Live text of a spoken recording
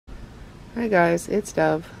Hi guys, it's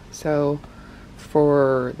Dove. So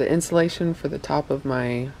for the insulation for the top of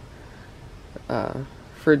my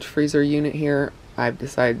fridge freezer unit here, I've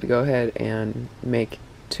decided to go ahead and make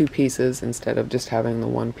two pieces instead of just having the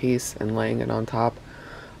one piece and laying it on top.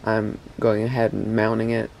 I'm going ahead and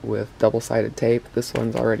mounting it with double-sided tape. This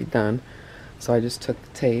one's already done. So I just took the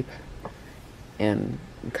tape and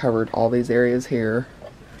covered all these areas here.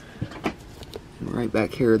 And right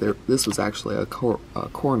back here, this was actually a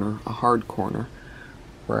corner, a hard corner,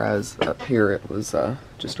 whereas up here it was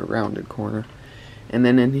just a rounded corner. And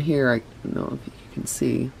then in here, I don't know if you can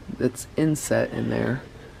see, it's inset in there.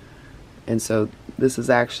 And so this is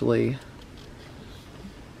actually,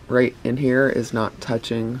 right in here is not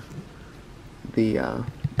touching the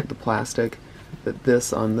plastic, but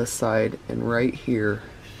this on this side and right here,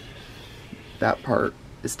 that part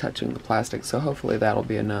is touching the plastic. So hopefully that'll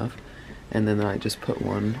be enough. And then I just put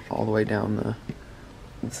one all the way down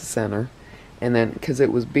the center. And then, because it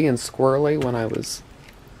was being squirrely when I was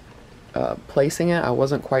placing it, I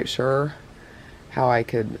wasn't quite sure how I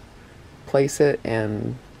could place it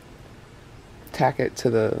and tack it to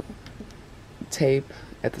the tape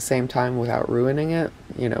at the same time without ruining it,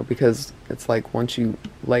 you know, because it's like once you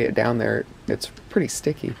lay it down there, it's pretty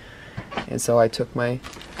sticky. And so I took my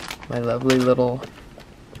lovely little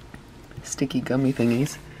sticky gummy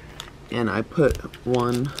thingies, and I put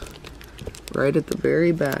one right at the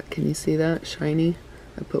very back. Can you see that? Shiny.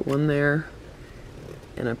 I put one there,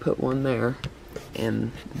 and I put one there,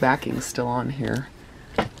 and the backing's still on here.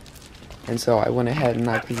 And so I went ahead and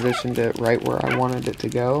I positioned it right where I wanted it to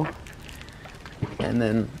go. And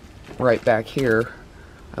then right back here,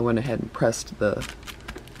 I went ahead and pressed the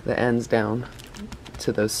ends down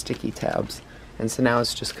to those sticky tabs. And so now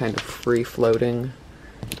it's just kind of free floating,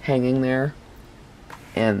 hanging there.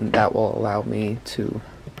 And that will allow me to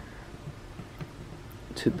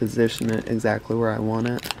position it exactly where I want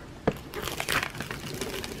it.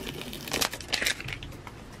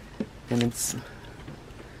 And it's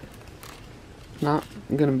not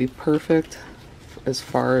going to be perfect as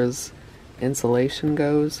far as insulation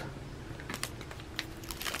goes,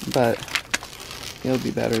 but it'll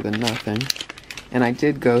be better than nothing. And I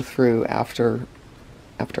did go through after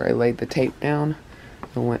I laid the tape down,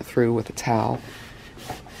 I went through with a towel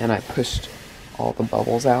and I pushed all the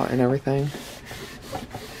bubbles out and everything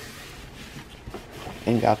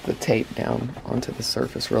and got the tape down onto the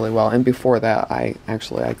surface really well. And before that, I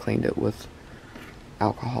cleaned it with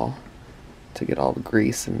alcohol to get all the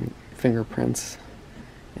grease and fingerprints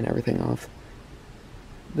and everything off.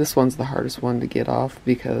 This one's the hardest one to get off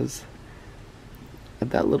because of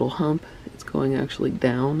that little hump. It's going actually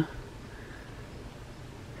down.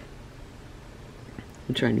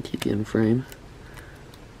 I'm trying to keep you in frame.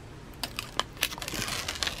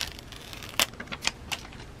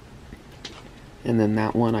 And then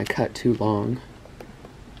that one I cut too long,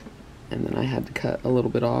 and then I had to cut a little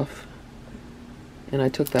bit off. And I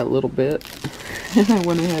took that little bit and I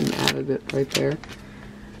went ahead and added it right there.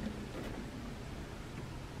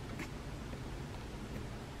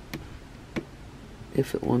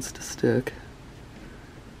 If it wants to stick.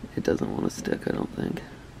 It doesn't want to stick, I don't think.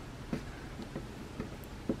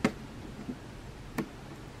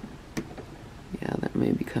 Yeah, that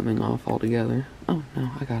may be coming off altogether. Oh no,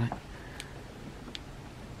 I got it.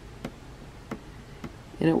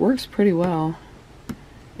 And it works pretty well.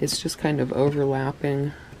 It's just kind of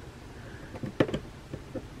overlapping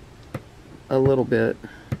a little bit.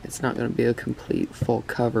 It's not going to be a complete full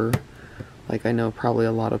cover like I know probably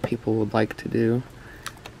a lot of people would like to do.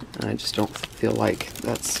 And I just don't feel like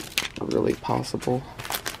that's really possible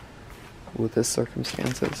with this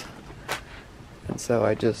circumstances. And so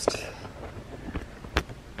I just,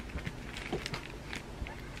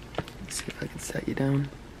 let's see if I can set you down.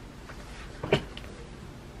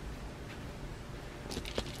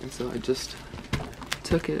 And so I just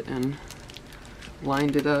took it and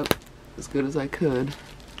lined it up as good as I could.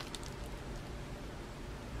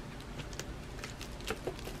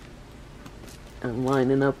 And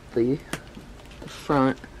lining up the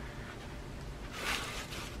front.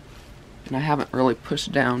 And I haven't really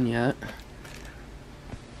pushed down yet.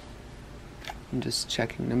 I'm just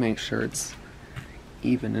checking to make sure it's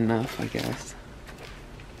even enough, I guess.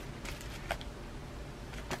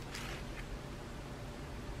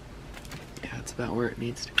 Yeah, it's about where it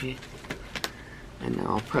needs to be. And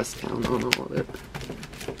now I'll press down on all of it.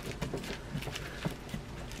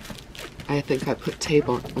 I think I put tape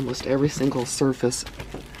on almost every single surface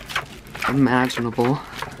imaginable.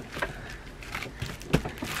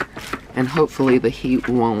 And hopefully the heat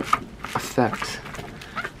won't affect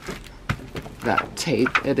that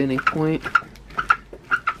tape at any point.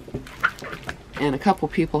 And a couple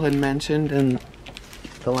people had mentioned in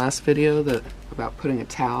the last video that about putting a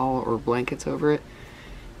towel or blankets over it.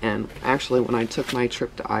 And actually, when I took my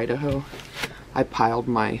trip to Idaho, I piled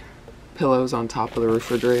my pillows on top of the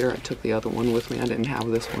refrigerator. I took the other one with me. I didn't have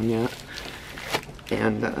this one yet.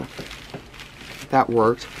 And that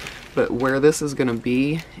worked. But where this is going to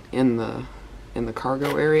be in the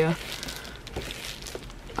cargo area,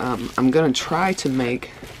 I'm going to try to make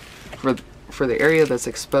for the area that's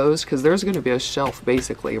exposed, because there's going to be a shelf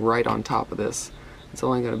basically right on top of this. It's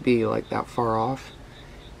only going to be like that far off,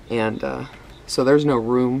 and so there's no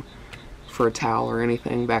room for a towel or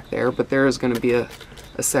anything back there, but there is going to be a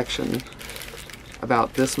section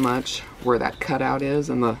about this much where that cutout is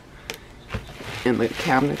in the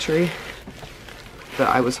cabinetry that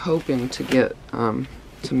I was hoping to get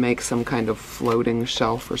to make some kind of floating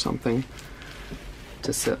shelf or something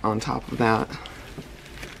to sit on top of that,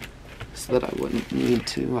 so that I wouldn't need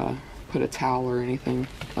to put a towel or anything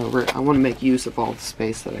over it. I want to make use of all the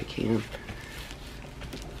space that I can.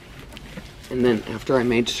 And then after I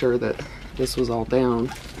made sure that this was all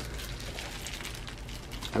down,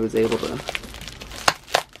 I was able to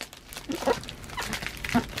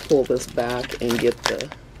pull this back and get the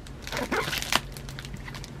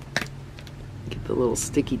little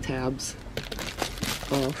sticky tabs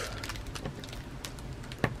off,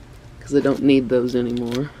 because I don't need those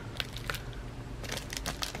anymore.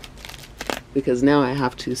 Because now I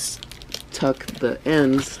have to tuck the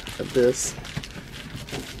ends of this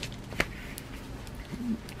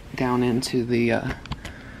down into the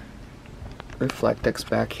Reflectix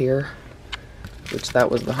back here, which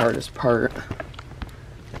that was the hardest part,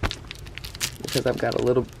 because I've got a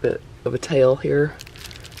little bit of a tail here,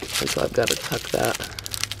 and so I've got to tuck that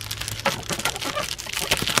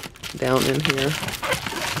down in here.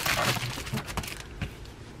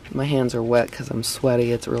 My hands are wet because I'm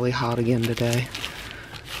sweaty. It's really hot again today.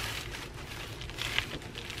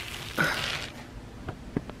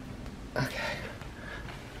 Okay.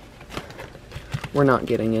 We're not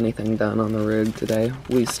getting anything done on the rig today.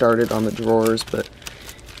 We started on the drawers, but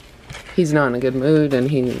he's not in a good mood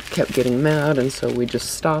and he kept getting mad, and so we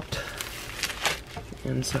just stopped.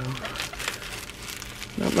 And so,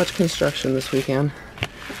 not much construction this weekend.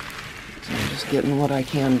 So I'm just getting what I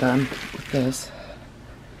can done with this.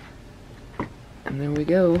 And there we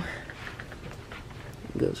go.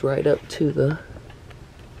 It goes right up to the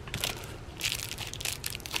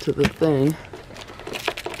thing.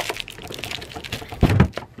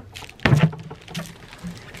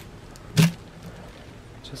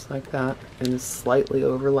 Just like that, and it's slightly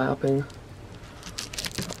overlapping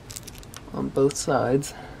on both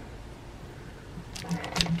sides.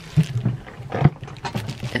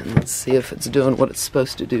 And let's see if it's doing what it's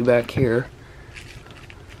supposed to do back here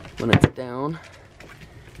when it's down.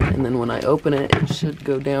 And then when I open it, it should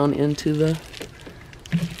go down into the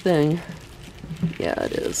thing. Yeah,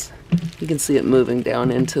 it is. You can see it moving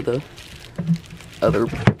down into the other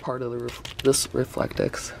part of this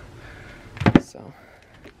Reflectix. So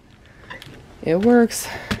it works.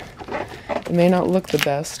 It may not look the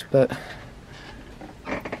best, but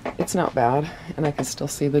it's not bad, and I can still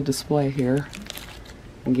see the display here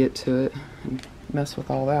and get to it and mess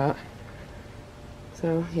with all that.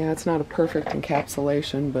 So yeah, it's not a perfect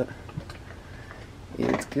encapsulation, but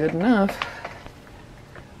it's good enough.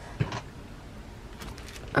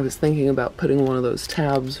 I was thinking about putting one of those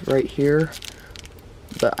tabs right here,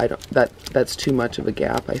 but I don't, that's too much of a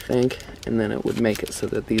gap, I think, and then it would make it so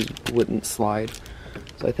that these wouldn't slide.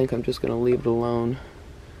 So I think I'm just going to leave it alone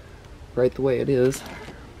right the way it is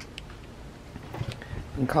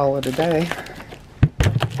and call it a day.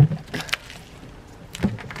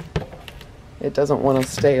 It doesn't want to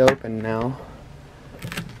stay open now,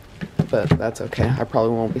 but that's okay. I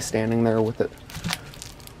probably won't be standing there with it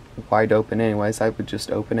wide open anyways. I would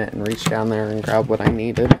just open it and reach down there and grab what I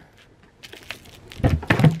needed.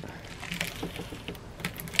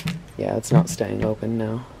 Yeah, it's not staying open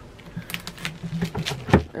now.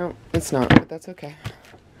 No, it's not, but that's okay.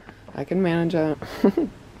 I can manage it.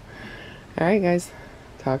 Alright guys,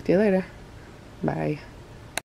 talk to you later. Bye.